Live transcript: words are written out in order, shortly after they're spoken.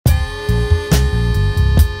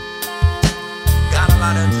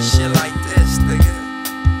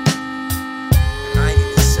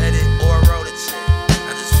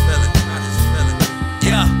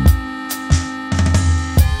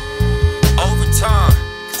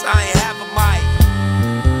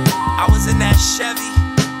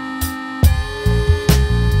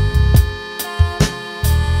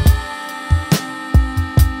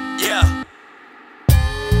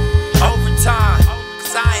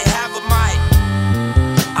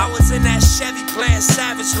playing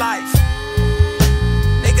savage life.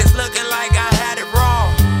 Niggas looking like I had it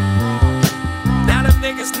wrong. Now them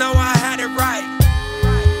niggas know I had it right.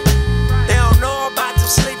 They don't know about them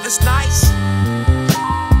sleepless nights.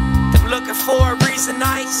 Them looking for a reason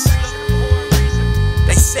nice.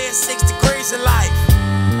 They say it's 6 degrees in life.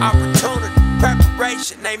 Opportunity,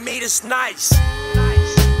 preparation, they meet us nice.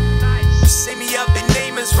 You see me up in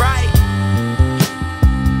Neiman's, right?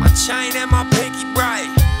 My chain and my pinky bright.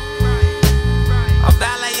 A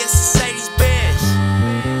valet is Mercedes Benz,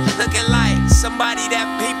 looking like somebody that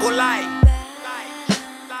people like.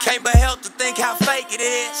 Can't but help to think how fake it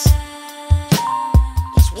is,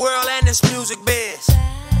 this world and this music biz.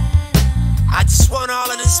 I just want all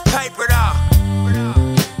of this paper though,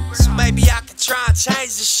 so maybe I can try and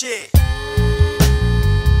change the shit.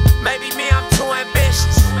 Maybe me, I'm too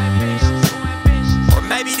ambitious, or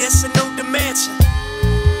maybe this a new dimension.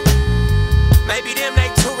 Maybe them,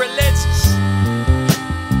 they too religious.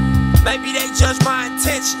 Maybe they judge my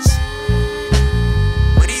intentions.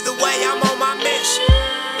 But either way, I'm on my mission.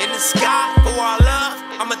 In the sky, who I love,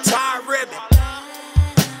 I'm a tired ribbon.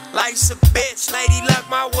 Life's a bitch, lady, love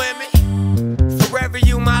my women. Forever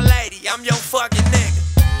you my lady, I'm your fucking nigga.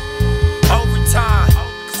 Overtime,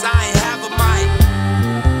 cause I ain't have a mic.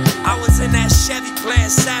 I was in that Chevy playing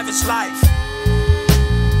savage life.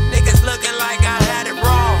 Niggas looking like I had it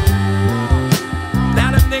wrong. Now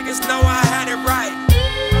them niggas know I had it right.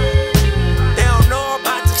 They don't know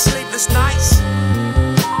about them sleepless nights.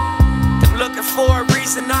 Them looking for a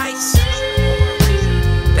reason nice.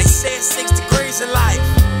 They say it's 6 degrees in life.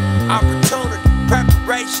 Opportunity,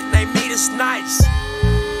 preparation, they meet us nice.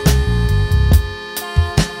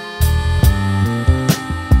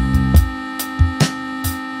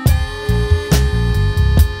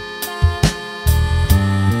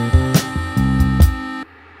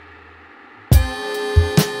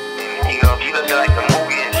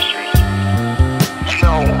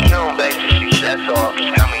 That's all.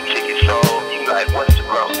 How many tickets sold? You like, what's the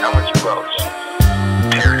growth? How much it grows?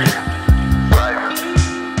 Period. Right?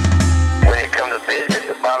 When it comes to business,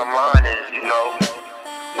 the bottom line is,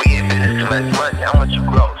 we in business to make money. How much you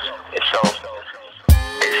grow?